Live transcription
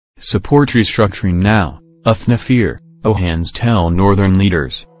Support restructuring now, Afenifere, Ohanaeze tell northern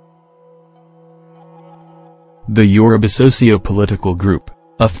leaders. The Yoruba socio-political group,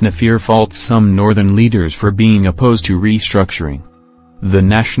 Afenifere faults some northern leaders for being opposed to restructuring. The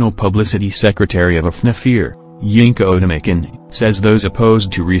National Publicity Secretary of Afenifere, Yinka Ohanaeze, says those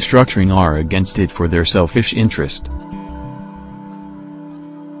opposed to restructuring are against it for their selfish interest.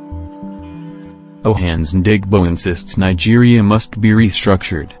 Ohanaeze insists Nigeria must be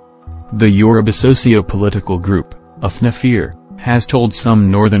restructured. The Yoruba socio-political group, Afenifere, has told some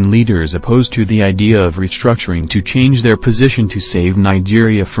northern leaders opposed to the idea of restructuring to change their position to save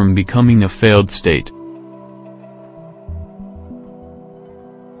Nigeria from becoming a failed state.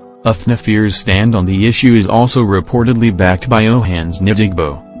 Afenifere's stand on the issue is also reportedly backed by Ohanaeze,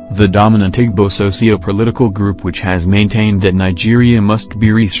 the dominant Igbo socio-political group which has maintained that Nigeria must be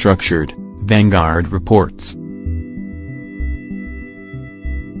restructured, Vanguard reports.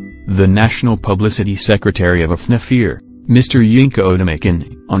 The National Publicity Secretary of Afenifere, Mr. Yinka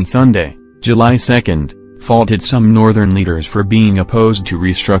Ohanaeze, on Sunday, July 2, faulted some northern leaders for being opposed to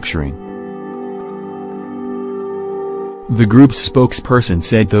restructuring. The group's spokesperson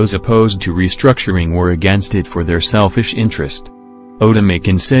said those opposed to restructuring were against it for their selfish interest.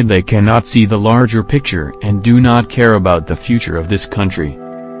 Ohanaeze said they cannot see the larger picture and do not care about the future of this country.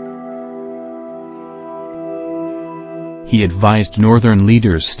 He advised northern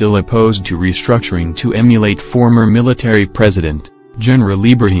leaders still opposed to restructuring to emulate former military president, General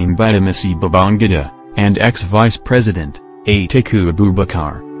Ibrahim Badamasi Babangida, and ex-vice president, Atiku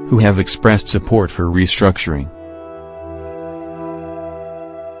Abubakar, who have expressed support for restructuring.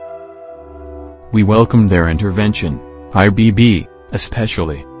 We welcome their intervention, IBB,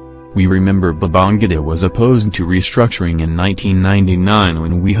 especially. We remember Babangida was opposed to restructuring in 1999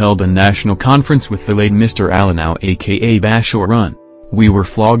 when we held a national conference with the late Mr. Alanau aka Bashorun. We were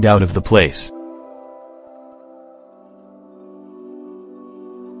flogged out of the place.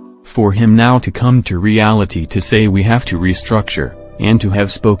 For him now to come to reality to say we have to restructure, and to have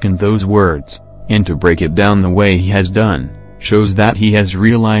spoken those words, and to break it down the way he has done, shows that he has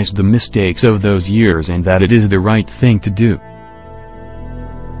realized the mistakes of those years and that it is the right thing to do.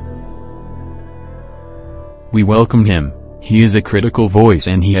 We welcome him, he is a critical voice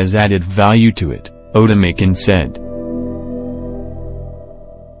and he has added value to it, Ohanaeze said.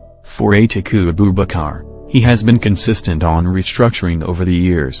 For Atiku Abubakar, he has been consistent on restructuring over the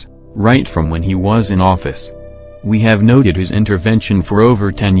years, right from when he was in office. We have noted his intervention for over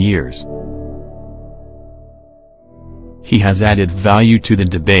 10 years. He has added value to the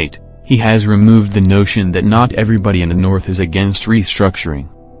debate, he has removed the notion that not everybody in the North is against restructuring.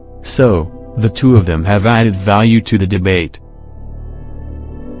 So, the two of them have added value to the debate.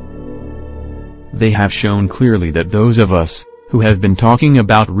 They have shown clearly that those of us, who have been talking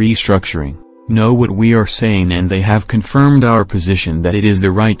about restructuring, know what we are saying and they have confirmed our position that it is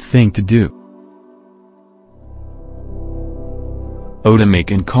the right thing to do.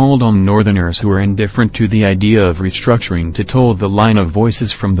 Ohanaeze called on Northerners who are indifferent to the idea of restructuring to toe the line of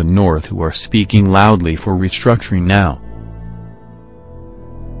voices from the North who are speaking loudly for restructuring now.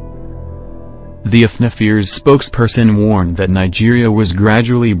 The Afenifere's spokesperson warned that Nigeria was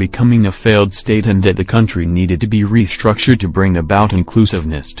gradually becoming a failed state and that the country needed to be restructured to bring about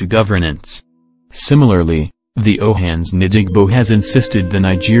inclusiveness to governance. Similarly, the Ohanaeze has insisted the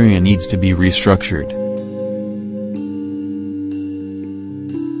Nigeria needs to be restructured.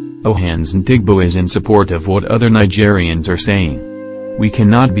 Ohanaeze is in support of what other Nigerians are saying. We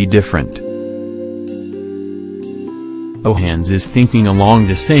cannot be different. Ohanaeze is thinking along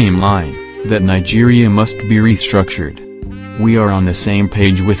the same line, that Nigeria must be restructured. We are on the same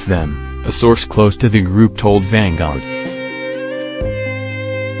page with them, a source close to the group told Vanguard.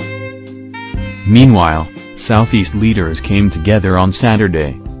 Meanwhile, Southeast leaders came together on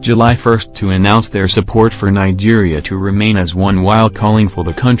Saturday, July 1 to announce their support for Nigeria to remain as one while calling for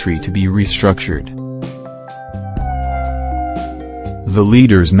the country to be restructured. The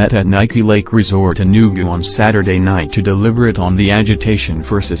leaders met at Nike Lake Resort Enugu on Saturday night to deliberate on the agitation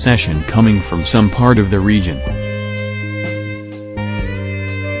for secession coming from some part of the region.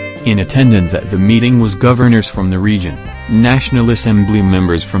 In attendance at the meeting was governors from the region, National Assembly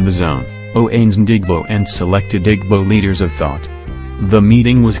members from the zone, Ohanaeze and selected Igbo leaders of thought. The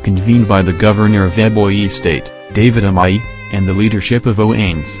meeting was convened by the governor of Ebonyi State, David Umahi, and the leadership of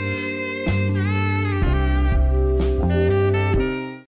Ohanaeze.